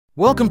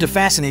Welcome to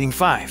Fascinating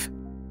 5.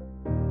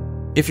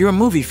 If you're a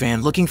movie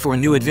fan looking for a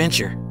new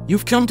adventure,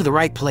 you've come to the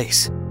right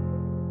place.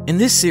 In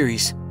this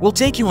series, we'll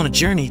take you on a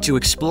journey to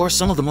explore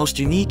some of the most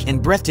unique and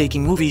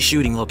breathtaking movie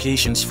shooting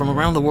locations from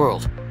around the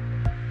world.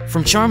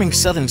 From charming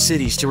southern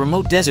cities to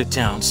remote desert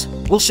towns,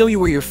 we'll show you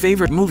where your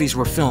favorite movies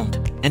were filmed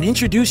and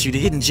introduce you to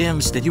hidden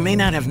gems that you may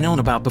not have known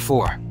about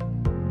before.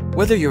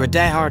 Whether you're a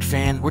die-hard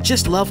fan or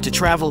just love to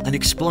travel and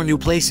explore new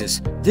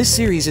places, this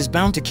series is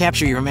bound to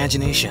capture your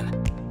imagination.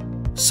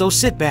 So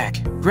sit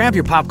back, grab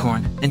your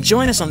popcorn, and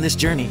join us on this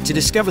journey to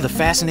discover the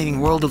fascinating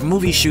world of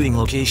movie shooting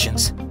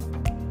locations.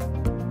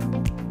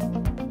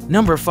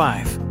 Number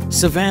 5.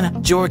 Savannah,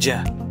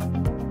 Georgia.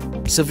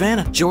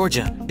 Savannah,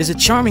 Georgia is a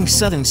charming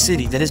southern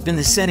city that has been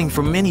the setting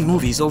for many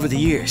movies over the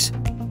years.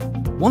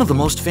 One of the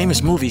most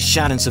famous movies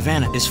shot in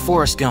Savannah is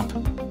Forrest Gump.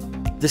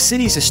 The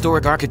city's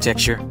historic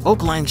architecture,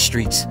 oak-lined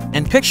streets,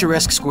 and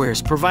picturesque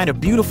squares provide a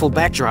beautiful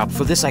backdrop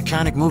for this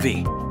iconic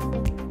movie.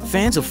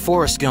 Fans of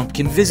Forrest Gump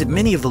can visit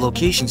many of the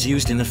locations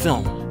used in the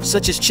film,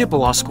 such as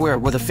Chippewa Square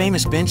where the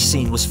famous bench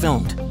scene was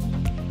filmed.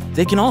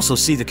 They can also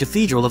see the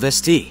Cathedral of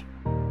St.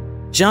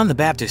 John the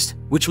Baptist,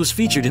 which was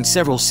featured in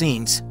several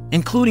scenes,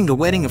 including the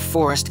wedding of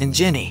Forrest and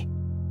Jenny.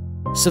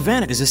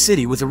 Savannah is a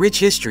city with a rich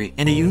history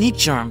and a unique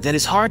charm that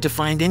is hard to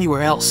find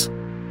anywhere else.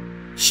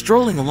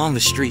 Strolling along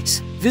the streets,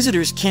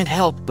 visitors can't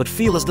help but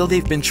feel as though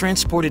they've been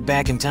transported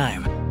back in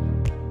time.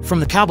 From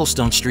the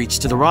cobblestone streets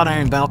to the wrought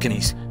iron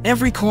balconies,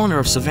 every corner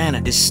of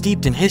Savannah is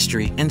steeped in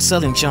history and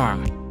southern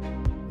charm.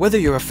 Whether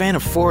you're a fan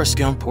of Forrest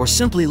Gump or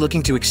simply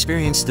looking to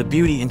experience the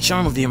beauty and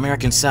charm of the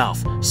American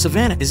South,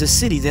 Savannah is a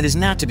city that is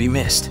not to be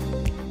missed.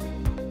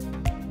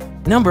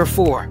 Number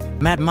 4.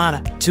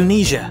 Matmata,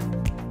 Tunisia.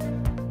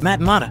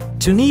 Matmata,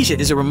 Tunisia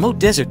is a remote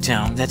desert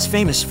town that's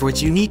famous for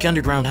its unique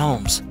underground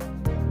homes.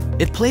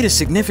 It played a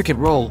significant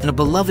role in a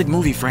beloved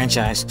movie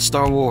franchise,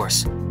 Star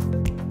Wars.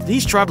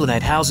 These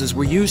troglodyte houses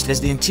were used as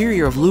the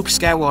interior of Luke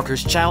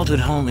Skywalker's childhood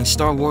home in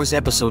Star Wars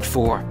Episode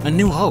 4, A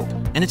New Hope,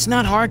 and it's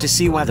not hard to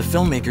see why the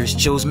filmmakers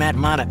chose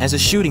Matmata as a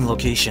shooting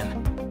location.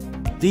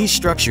 These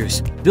structures,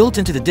 built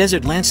into the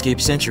desert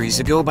landscape centuries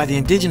ago by the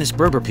indigenous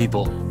Berber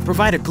people,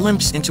 provide a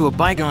glimpse into a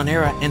bygone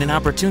era and an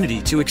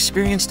opportunity to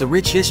experience the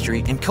rich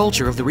history and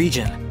culture of the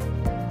region.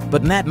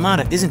 But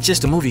Matmata isn't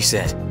just a movie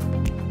set.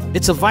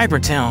 It's a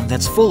vibrant town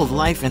that's full of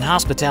life and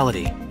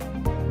hospitality.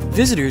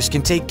 Visitors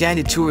can take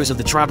guided tours of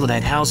the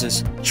troglodyte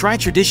houses, try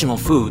traditional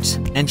foods,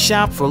 and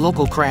shop for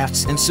local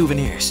crafts and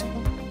souvenirs.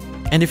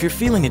 And if you're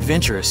feeling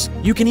adventurous,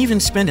 you can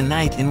even spend a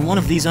night in one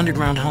of these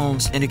underground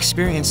homes and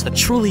experience a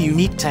truly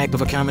unique type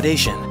of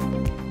accommodation.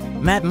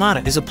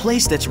 Matmata is a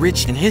place that's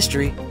rich in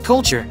history,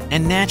 culture,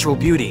 and natural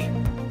beauty.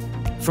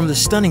 From the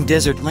stunning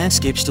desert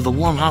landscapes to the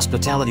warm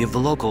hospitality of the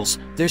locals,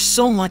 there's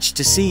so much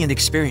to see and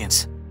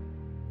experience.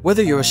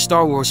 Whether you're a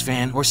Star Wars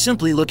fan or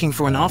simply looking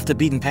for an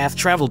off-the-beaten-path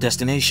travel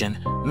destination,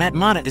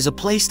 Matmata is a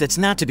place that's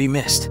not to be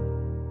missed.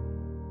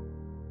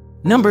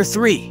 Number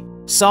 3.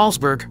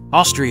 Salzburg,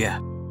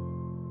 Austria.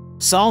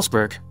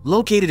 Salzburg,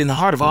 located in the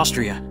heart of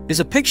Austria, is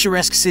a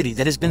picturesque city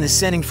that has been the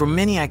setting for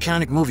many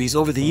iconic movies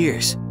over the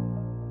years.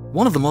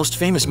 One of the most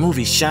famous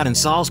movies shot in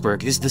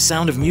Salzburg is The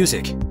Sound of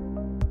Music.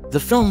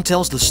 The film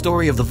tells the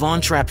story of the Von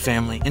Trapp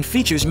family and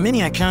features many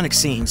iconic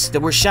scenes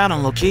that were shot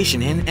on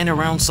location in and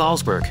around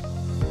Salzburg.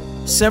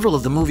 Several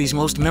of the movie's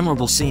most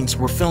memorable scenes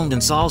were filmed in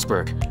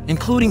Salzburg,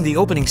 including the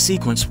opening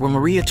sequence where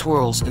Maria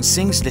twirls and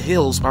sings "The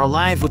Hills Are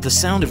Alive" with the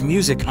sound of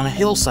music on a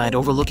hillside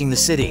overlooking the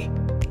city.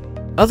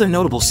 Other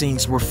notable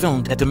scenes were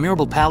filmed at the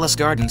Mirabel Palace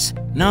Gardens,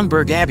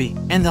 Nürnberg Abbey,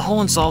 and the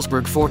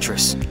Hohensalzburg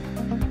Fortress.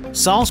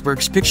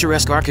 Salzburg's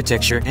picturesque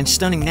architecture and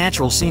stunning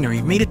natural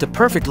scenery made it the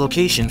perfect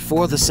location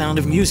for The Sound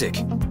of Music.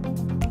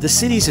 The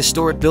city's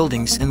historic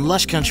buildings and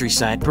lush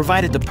countryside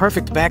provided the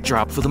perfect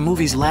backdrop for the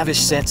movie's lavish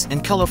sets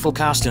and colorful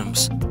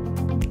costumes.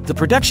 The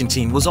production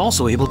team was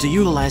also able to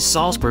utilize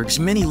Salzburg's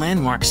many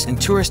landmarks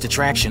and tourist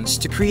attractions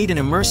to create an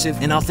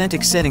immersive and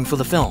authentic setting for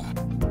the film.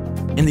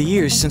 In the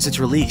years since its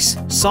release,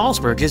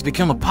 Salzburg has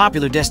become a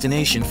popular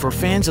destination for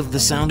fans of The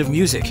Sound of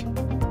Music.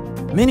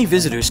 Many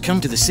visitors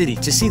come to the city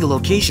to see the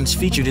locations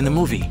featured in the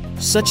movie,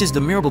 such as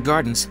the Mirabel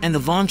Gardens and the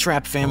Von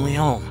Trapp family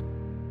home.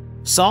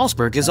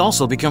 Salzburg has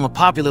also become a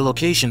popular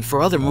location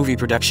for other movie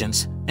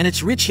productions, and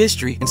its rich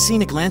history and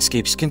scenic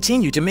landscapes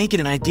continue to make it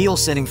an ideal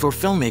setting for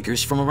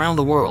filmmakers from around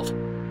the world.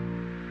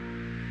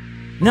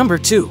 Number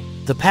 2.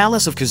 The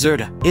Palace of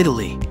Caserta,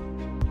 Italy.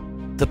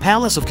 The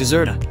Palace of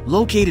Caserta,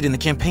 located in the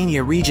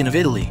Campania region of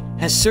Italy,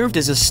 has served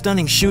as a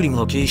stunning shooting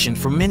location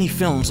for many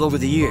films over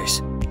the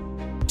years.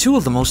 Two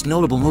of the most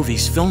notable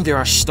movies filmed there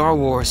are Star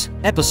Wars,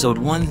 Episode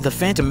 1, The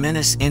Phantom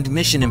Menace, and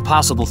Mission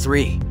Impossible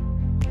 3.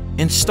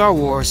 In Star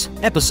Wars,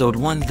 Episode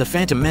 1, The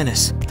Phantom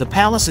Menace, the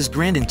palace's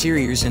grand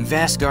interiors and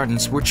vast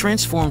gardens were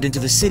transformed into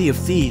the city of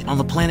Theed on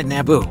the planet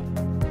Naboo.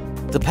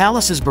 The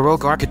palace's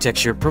Baroque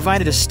architecture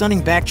provided a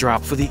stunning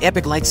backdrop for the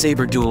epic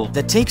lightsaber duel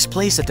that takes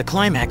place at the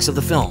climax of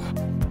the film.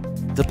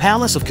 The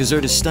Palace of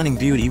Caserta's stunning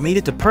beauty made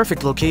it the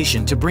perfect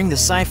location to bring the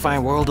sci-fi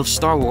world of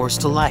Star Wars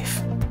to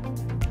life.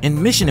 In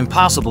Mission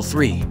Impossible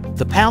 3,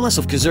 the Palace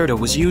of Caserta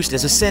was used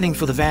as a setting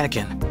for the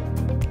Vatican.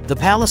 The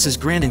palace's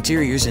grand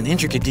interiors and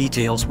intricate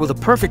details were the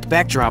perfect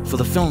backdrop for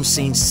the film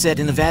scenes set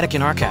in the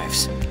Vatican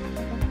archives.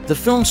 The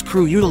film's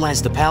crew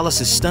utilized the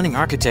palace's stunning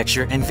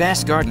architecture and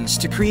vast gardens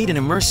to create an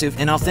immersive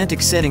and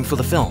authentic setting for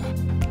the film.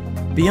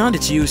 Beyond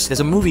its use as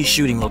a movie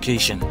shooting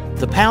location,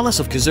 the Palace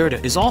of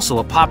Caserta is also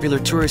a popular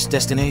tourist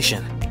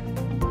destination.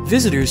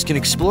 Visitors can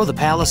explore the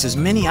palace's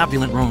many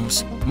opulent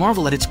rooms,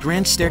 marvel at its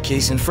grand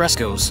staircase and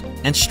frescoes,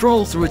 and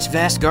stroll through its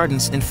vast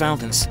gardens and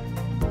fountains.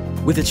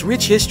 With its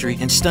rich history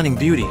and stunning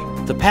beauty,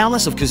 the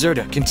Palace of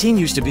Caserta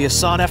continues to be a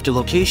sought-after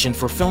location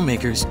for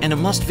filmmakers and a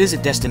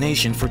must-visit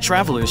destination for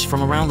travelers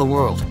from around the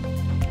world.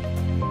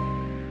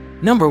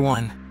 Number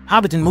 1.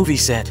 Hobbiton Movie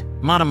Set,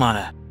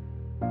 Matamata.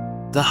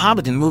 The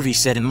Hobbiton Movie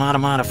Set in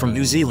Matamata from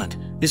New Zealand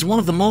is one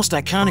of the most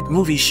iconic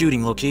movie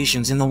shooting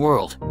locations in the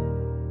world.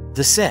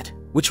 The set,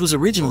 which was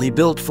originally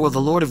built for the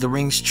Lord of the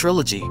Rings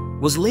trilogy,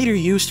 was later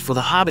used for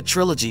the Hobbit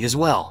trilogy as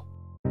well.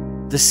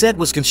 The set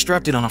was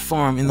constructed on a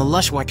farm in the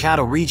lush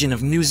Waikato region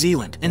of New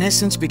Zealand and has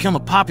since become a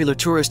popular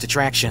tourist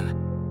attraction.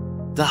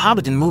 The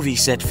Hobbiton Movie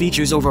Set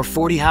features over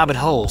 40 hobbit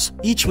holes,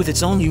 each with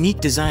its own unique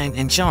design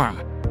and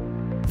charm.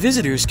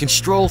 Visitors can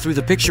stroll through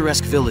the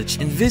picturesque village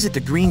and visit the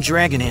Green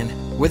Dragon Inn,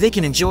 where they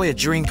can enjoy a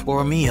drink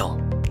or a meal.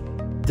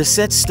 The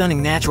set's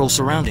stunning natural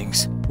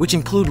surroundings, which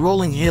include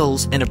rolling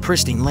hills and a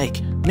pristine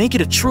lake, make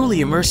it a truly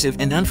immersive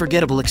and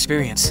unforgettable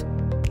experience.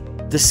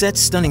 The set's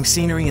stunning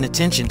scenery and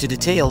attention to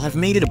detail have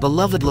made it a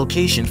beloved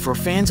location for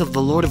fans of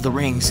The Lord of the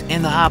Rings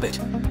and The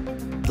Hobbit.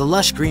 The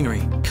lush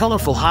greenery,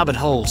 colorful hobbit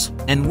holes,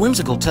 and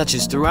whimsical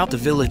touches throughout the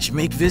village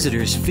make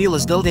visitors feel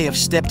as though they have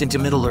stepped into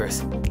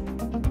Middle-earth.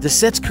 The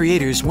set's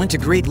creators went to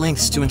great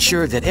lengths to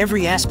ensure that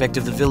every aspect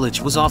of the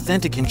village was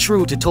authentic and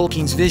true to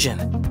Tolkien's vision.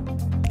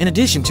 In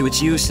addition to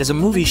its use as a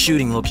movie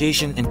shooting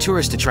location and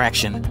tourist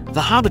attraction,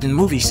 the Hobbiton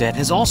Movie Set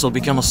has also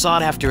become a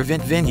sought-after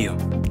event venue.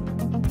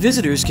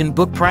 Visitors can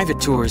book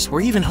private tours or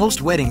even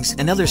host weddings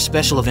and other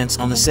special events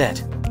on the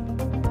set.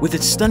 With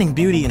its stunning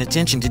beauty and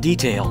attention to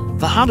detail,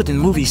 the Hobbiton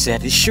Movie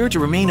Set is sure to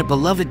remain a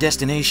beloved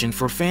destination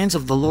for fans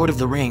of The Lord of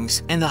the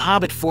Rings and The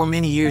Hobbit for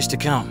many years to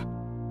come.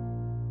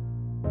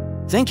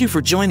 Thank you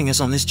for joining us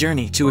on this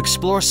journey to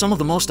explore some of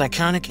the most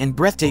iconic and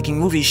breathtaking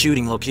movie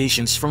shooting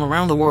locations from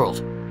around the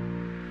world.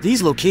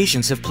 These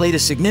locations have played a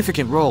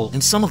significant role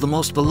in some of the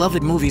most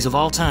beloved movies of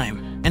all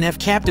time and have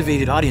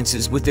captivated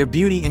audiences with their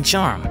beauty and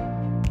charm.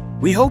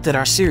 We hope that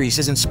our series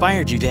has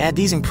inspired you to add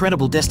these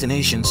incredible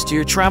destinations to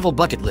your travel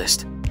bucket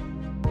list.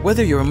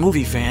 Whether you're a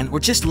movie fan or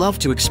just love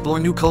to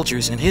explore new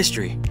cultures and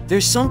history,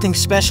 there's something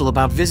special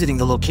about visiting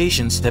the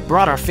locations that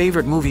brought our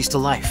favorite movies to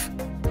life.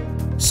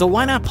 So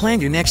why not plan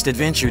your next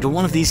adventure to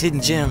one of these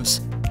hidden gems?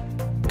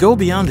 Go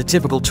beyond the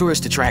typical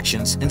tourist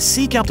attractions and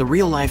seek out the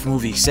real-life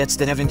movie sets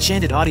that have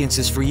enchanted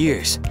audiences for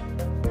years.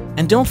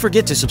 And don't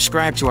forget to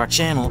subscribe to our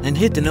channel and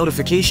hit the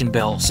notification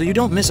bell so you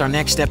don't miss our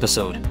next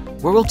episode,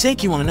 where we'll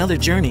take you on another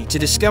journey to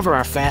discover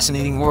our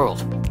fascinating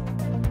world.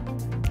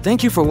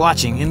 Thank you for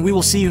watching, and we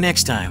will see you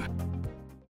next time.